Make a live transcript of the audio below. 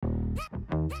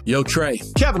Yo, Trey.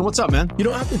 Kevin, what's up, man? You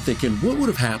know, I've been thinking, what would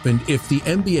have happened if the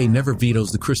NBA never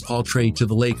vetoes the Chris Paul trade to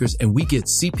the Lakers and we get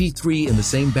CP3 in the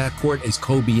same backcourt as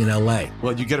Kobe in LA?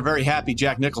 Well, you get a very happy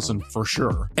Jack Nicholson for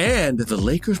sure. And the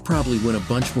Lakers probably win a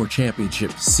bunch more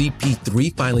championships.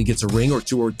 CP3 finally gets a ring or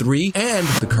 2 or 3, and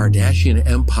the Kardashian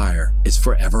empire is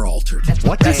forever altered.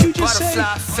 What did you just say?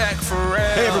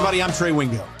 Hey, everybody, I'm Trey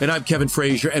Wingo. And I'm Kevin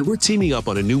Frazier, and we're teaming up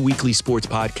on a new weekly sports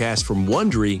podcast from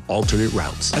Wondery, Alternate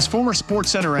Routes. As former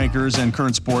Sports Center anchors and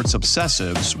current sports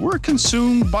obsessives, we're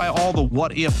consumed by all the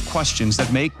what-if questions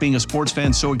that make being a sports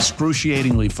fan so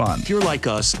excruciatingly fun. If you're like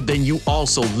us, then you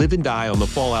also live and die on the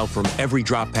fallout from every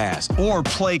drop pass. Or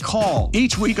play call.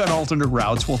 Each week on Alternate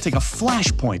Routes, we'll take a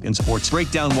flashpoint in sports,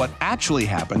 break down what actually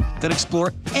happened, then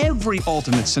explore every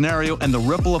alternate scenario and the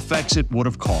ripple effects it would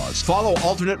have caused. Follow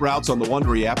Alternate Routes on the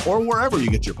Wondery app or wherever you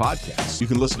get your podcasts. You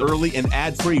can listen early and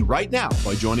ad-free right now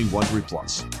by joining Wondery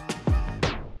Plus.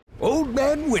 Old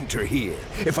Man Winter here.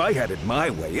 If I had it my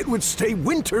way, it would stay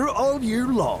winter all year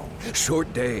long.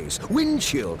 Short days, wind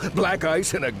chill, black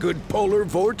ice, and a good polar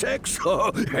vortex.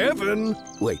 Oh, heaven.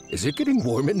 Wait, is it getting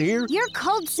warm in here? Your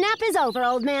cold snap is over,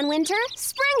 Old Man Winter.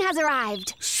 Spring has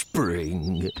arrived.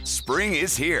 Spring. Spring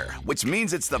is here, which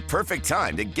means it's the perfect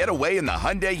time to get away in the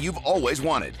Hyundai you've always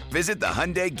wanted. Visit the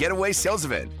Hyundai Getaway Sales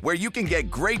Event, where you can get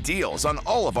great deals on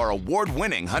all of our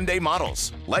award-winning Hyundai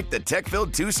models, like the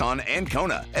tech-filled Tucson and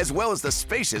Kona, as well as the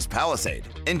spacious Palisade.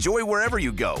 Enjoy wherever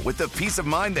you go with the peace of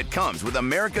mind that comes with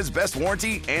America's best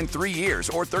warranty and 3 years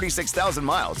or 36,000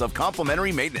 miles of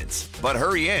complimentary maintenance. But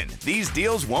hurry in, these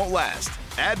deals won't last.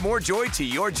 Add more joy to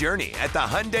your journey at the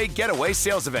Hyundai Getaway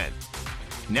Sales Event.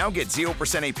 Now get 0%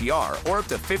 APR or up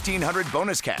to $1,500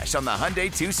 bonus cash on the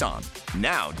Hyundai Tucson.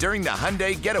 Now, during the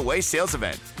Hyundai Getaway Sales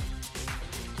Event.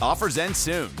 Offers end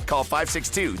soon. Call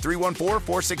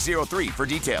 562-314-4603 for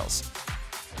details.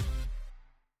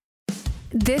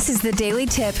 This is the Daily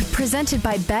Tip presented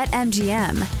by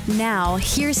BetMGM. Now,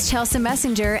 here's Chelsea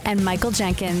Messenger and Michael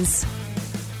Jenkins.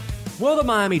 Will the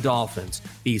Miami Dolphins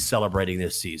be celebrating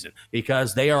this season?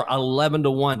 Because they are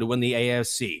 11-1 to win the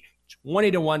AFC,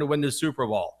 20-1 to win the Super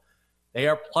Bowl. They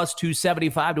are plus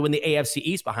 275 to win the AFC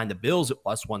East behind the Bills at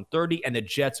plus 130 and the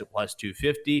Jets at plus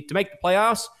 250. To make the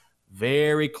playoffs,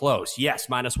 very close. Yes,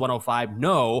 minus 105.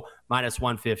 No, minus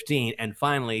 115. And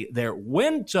finally, their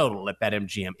win total at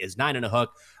BetMGM is 9.5,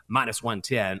 minus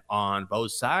 110 on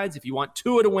both sides. If you want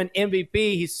Tua to win MVP,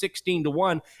 he's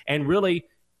 16-1. And really,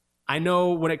 I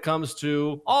know when it comes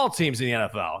to all teams in the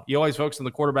NFL, you always focus on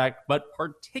the quarterback, but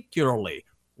particularly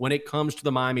when it comes to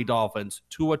the Miami Dolphins,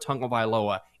 Tua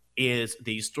Tagovailoa is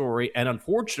the story. And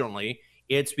unfortunately,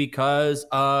 it's because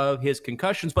of his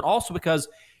concussions, but also because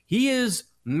he is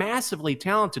massively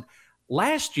talented.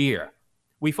 Last year,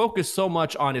 we focused so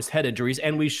much on his head injuries,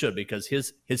 and we should, because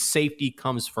his safety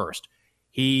comes first.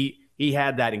 He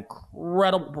had that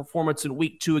incredible performance in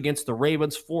week 2 against the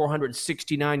Ravens,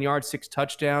 469 yards, 6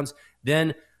 touchdowns.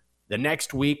 Then the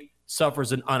next week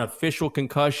suffers an unofficial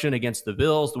concussion against the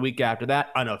Bills. The week after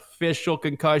that, unofficial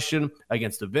concussion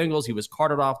against the Bengals. He was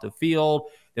carted off the field,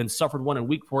 then suffered one in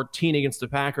week 14 against the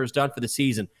Packers, done for the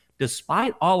season.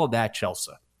 Despite all of that,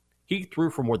 Chelsea, he threw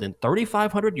for more than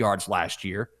 3,500 yards last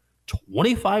year,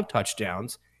 25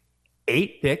 touchdowns,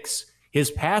 8 picks.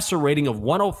 His passer rating of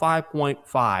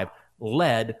 105.5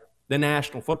 led the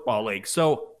National Football League.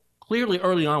 So clearly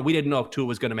early on, we didn't know if Tua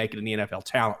was going to make it in the NFL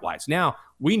talent-wise. Now,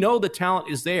 we know the talent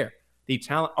is there. The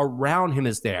talent around him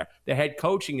is there. The head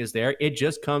coaching is there. It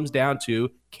just comes down to,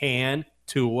 can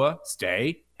Tua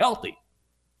stay healthy?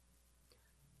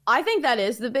 I think that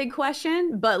is the big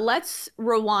question, but let's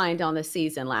rewind on the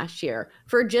season last year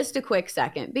for just a quick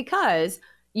second, because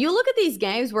you look at these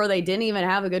games where they didn't even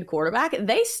have a good quarterback,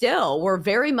 they still were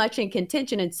very much in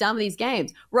contention in some of these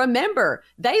games. Remember,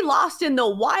 they lost in the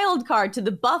wild card to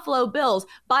the Buffalo Bills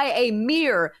by a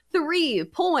mere 3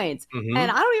 points. And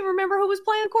I don't even remember who was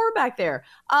playing quarterback there.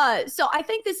 So I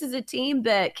think this is a team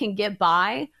that can get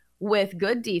by with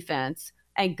good defense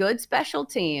and good special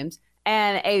teams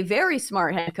and a very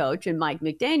smart head coach in Mike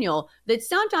McDaniel, that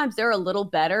sometimes they're a little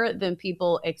better than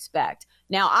people expect.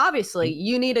 Now, obviously,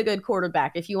 you need a good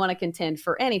quarterback if you want to contend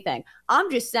for anything.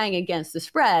 I'm just saying, against the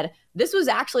spread, this was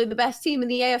actually the best team in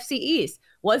the AFC East.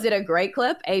 Was it a great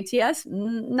clip? ATS?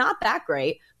 Not that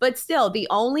great, but still the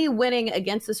only winning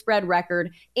against the spread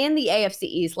record in the AFC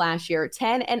East last year,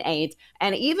 10-8,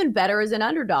 and even better as an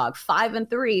underdog,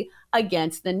 5-3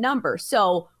 against the number.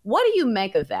 So what do you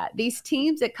make of that? These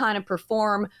teams that kind of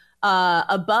perform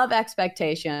above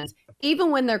expectations, even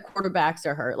when their quarterbacks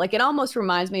are hurt. Like, it almost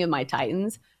reminds me of my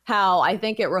Titans, how I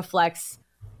think it reflects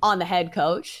on the head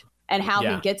coach and how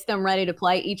he gets them ready to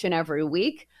play each and every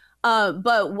week.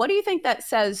 But what do you think that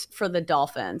says for the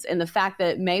Dolphins and the fact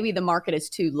that maybe the market is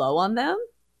too low on them?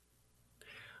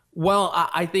 Well,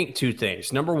 I think two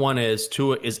things. Number one is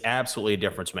Tua is absolutely a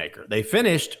difference maker. They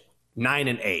finished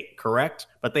 9-8, correct?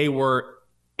 But they were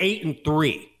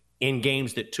 8-3 in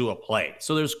games that Tua played.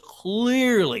 So there's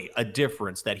clearly a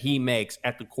difference that he makes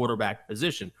at the quarterback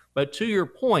position. But to your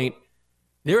point,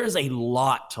 there is a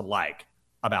lot to like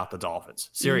about the Dolphins.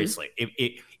 Seriously.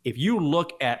 If you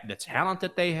look at the talent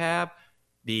that they have,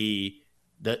 the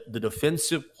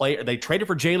defensive player, they traded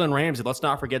for Jalen Ramsey. Let's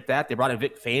not forget that. They brought in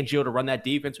Vic Fangio to run that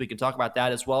defense. We can talk about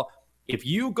that as well. If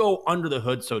you go under the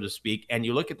hood, so to speak, and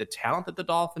you look at the talent that the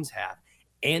Dolphins have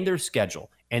and their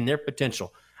schedule and their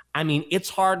potential, I mean, it's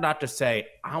hard not to say,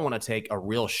 I want to take a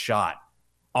real shot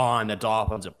on the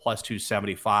Dolphins at plus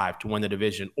 275 to win the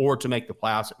division or to make the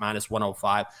playoffs at minus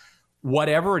 105.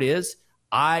 Whatever it is,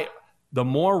 the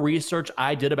more research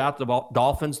I did about the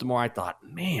Dolphins, the more I thought,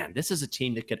 man, this is a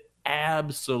team that could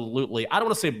absolutely, I don't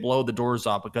want to say blow the doors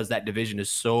off because that division is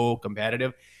so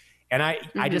competitive. And I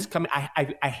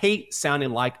hate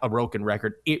sounding like a broken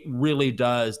record. It really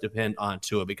does depend on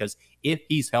Tua because if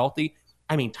he's healthy,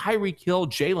 I mean, Tyreek Hill,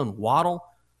 Jalen Waddle,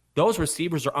 those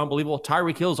receivers are unbelievable.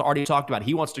 Tyreek Hill's already talked about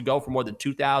he wants to go for more than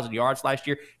 2,000 yards last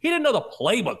year. He didn't know the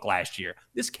playbook last year.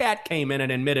 This cat came in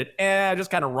and admitted, just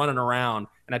kind of running around,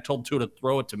 and I told Tua to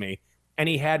throw it to me. And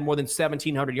he had more than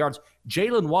 1,700 yards.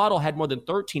 Jalen Waddle had more than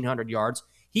 1,300 yards.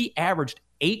 He averaged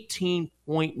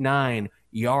 18.9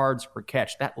 yards per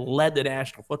catch. That led the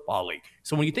National Football League.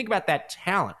 So when you think about that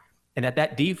talent and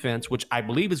that defense, which I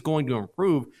believe is going to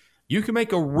improve, you can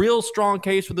make a real strong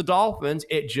case for the Dolphins.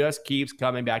 It just keeps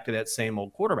coming back to that same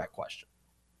old quarterback question.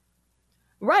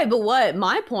 Right, but what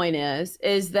my point is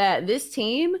that this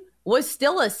team was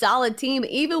still a solid team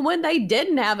even when they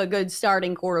didn't have a good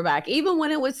starting quarterback, even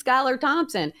when it was Skylar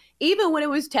Thompson, even when it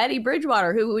was Teddy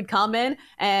Bridgewater who would come in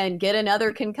and get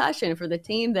another concussion for the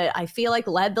team that I feel like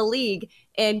led the league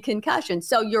in concussion.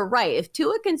 So you're right. If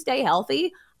Tua can stay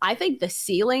healthy, I think the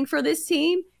ceiling for this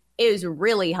team is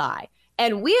really high.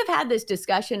 And we have had this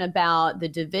discussion about the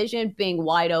division being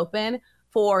wide open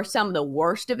for some of the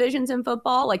worst divisions in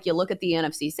football. Like you look at the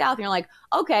NFC South and you're like,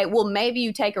 okay, well, maybe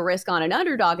you take a risk on an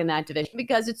underdog in that division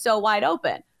because it's so wide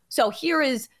open. So here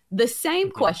is the same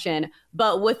question,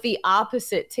 but with the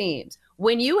opposite teams.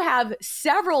 When you have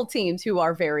several teams who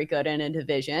are very good in a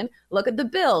division, look at the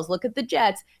Bills, look at the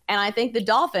Jets, and I think the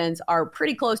Dolphins are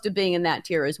pretty close to being in that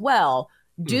tier as well.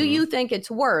 Do you think it's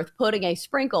worth putting a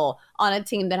sprinkle on a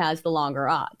team that has the longer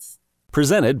odds?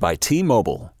 Presented by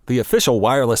T-Mobile, the official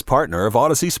wireless partner of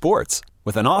Odyssey Sports.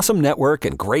 With an awesome network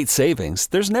and great savings,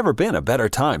 there's never been a better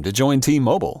time to join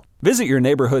T-Mobile. Visit your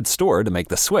neighborhood store to make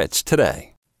the switch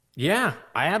today. Yeah,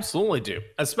 I absolutely do.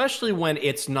 Especially when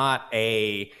it's not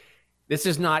this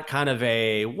is not kind of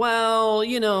well,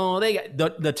 you know,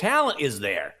 the talent is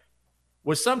there.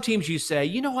 With some teams you say,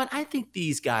 you know what, I think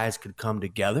these guys could come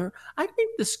together. I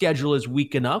think the schedule is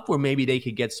weak enough where maybe they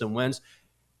could get some wins.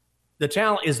 The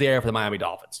talent is there for the Miami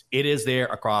Dolphins. It is there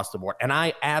across the board. And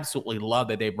I absolutely love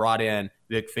that they brought in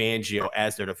Vic Fangio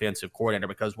as their defensive coordinator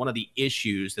because one of the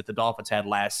issues that the Dolphins had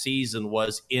last season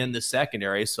was in the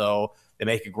secondary. So they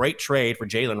make a great trade for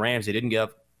Jalen Ramsey. They didn't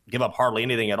give up hardly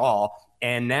anything at all.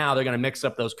 And now they're going to mix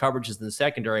up those coverages in the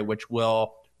secondary, which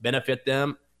will benefit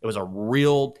them. It was a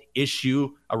real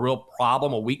issue, a real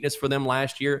problem, a weakness for them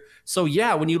last year. So,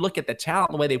 yeah, when you look at the talent,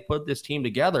 the way they put this team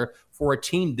together for a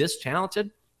team this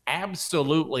talented,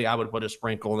 absolutely I would put a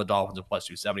sprinkle on the Dolphins at plus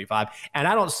 275. And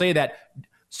I don't say that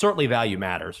certainly value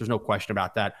matters. There's no question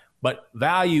about that. But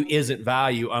value isn't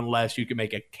value unless you can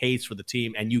make a case for the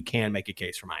team, and you can make a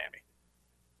case for Miami.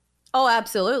 Oh,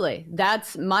 absolutely.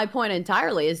 That's my point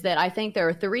entirely, is that I think there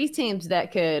are three teams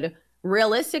that could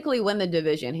realistically win the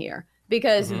division here.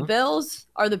 Because the Bills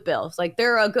are the Bills. Like,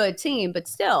 they're a good team, but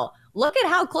still, look at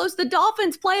how close the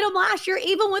Dolphins played them last year,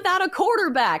 even without a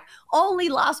quarterback. Only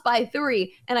lost by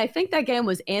 3. And I think that game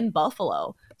was in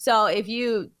Buffalo. So if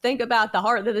you think about the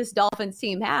heart that this Dolphins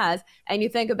team has, and you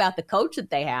think about the coach that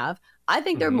they have, I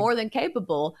think they're more than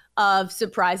capable of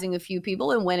surprising a few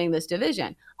people and winning this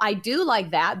division. I do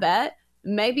like that bet.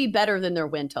 Maybe better than their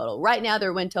win total. Right now,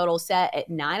 their win total set at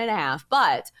 9.5,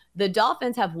 but the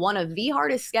Dolphins have one of the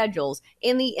hardest schedules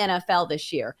in the NFL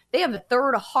this year. They have the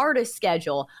third hardest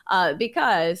schedule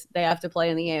because they have to play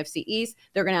in the AFC East.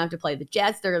 They're going to have to play the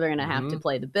Jets. They're going to have to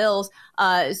play the Bills.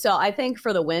 So I think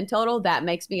for the win total, that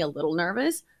makes me a little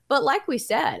nervous. But like we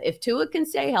said, if Tua can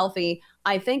stay healthy,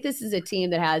 I think this is a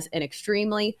team that has an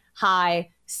extremely high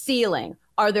ceiling.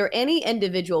 Are there any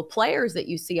individual players that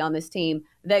you see on this team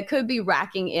that could be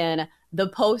racking in the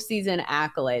postseason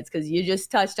accolades, because you just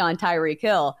touched on Tyreek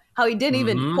Hill, how he didn't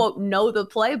even, quote, know the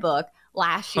playbook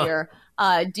last year.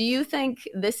 Do you think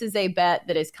this is a bet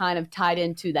that is kind of tied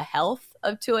into the health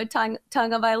of Tua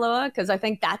Tagovailoa? Because I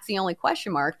think that's the only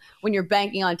question mark when you're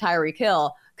banking on Tyreek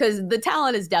Hill, because the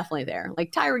talent is definitely there.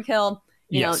 Like Tyreek Hill,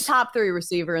 you know, top 3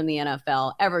 receiver in the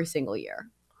NFL every single year.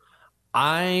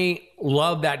 I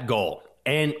love that goal.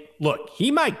 And look,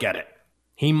 he might get it.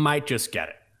 He might just get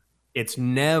it. It's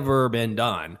never been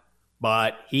done,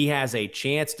 but he has a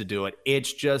chance to do it.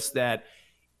 It's just that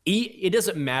it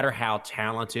doesn't matter how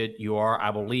talented you are.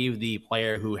 I believe the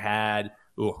player who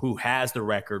has the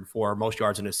record for most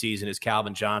yards in a season is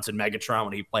Calvin Johnson, Megatron,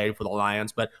 when he played for the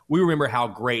Lions. But we remember how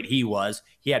great he was.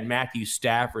 He had Matthew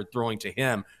Stafford throwing to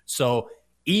him. So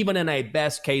even in a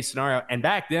best case scenario, and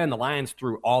back then the Lions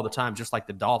threw all the time, just like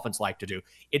the Dolphins like to do.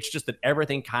 It's just that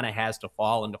everything kind of has to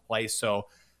fall into place. So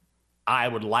I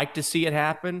would like to see it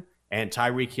happen. And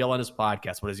Tyreek Hill on his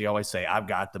podcast, what does he always say? I've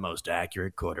got the most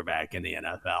accurate quarterback in the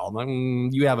NFL. I'm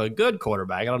like, you have a good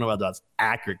quarterback. I don't know about that's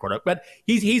accurate quarterback, but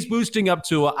he's boosting up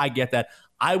to I get that.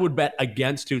 I would bet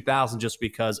against 2,000 just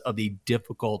because of the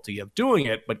difficulty of doing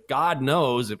it. But God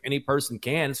knows if any person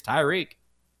can, it's Tyreek.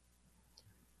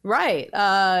 Right.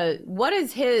 What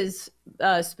is his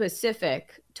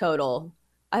specific total?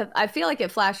 I feel like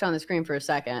it flashed on the screen for a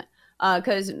second.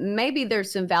 Because maybe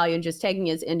there's some value in just taking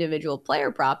his individual player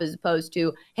prop as opposed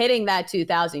to hitting that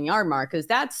 2,000 yard mark, because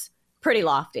that's pretty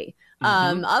lofty.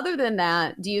 Other than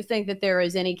that, do you think that there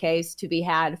is any case to be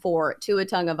had for Tua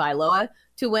Tagovailoa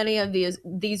to win any of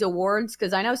these awards?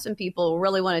 Because I know some people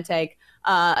really want to take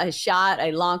a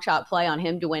long shot play on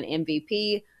him to win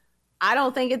MVP. I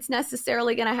don't think it's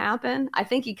necessarily going to happen. I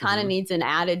think he kind of needs an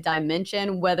added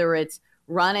dimension, whether it's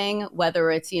running, whether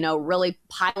it's, really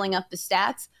piling up the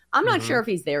stats. I'm not sure if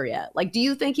he's there yet. Like, do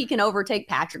you think he can overtake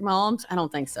Patrick Mahomes? I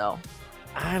don't think so.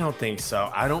 I don't think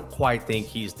so. I don't quite think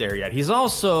he's there yet. He's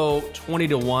also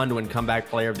 20-1 to win comeback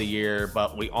player of the year,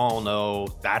 but we all know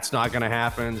that's not going to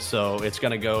happen. So it's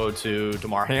going to go to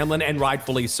DeMar Hamlin, and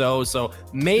rightfully so. So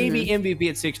maybe MVP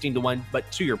at 16-1. But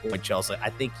to your point, Chelsea, I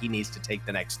think he needs to take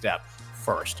the next step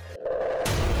first.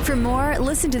 For more,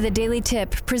 listen to the Daily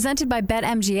Tip presented by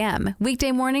BetMGM.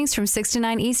 Weekday mornings from 6 to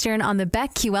 9 Eastern on the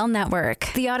BetQL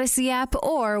network, the Odyssey app,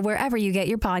 or wherever you get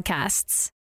your podcasts.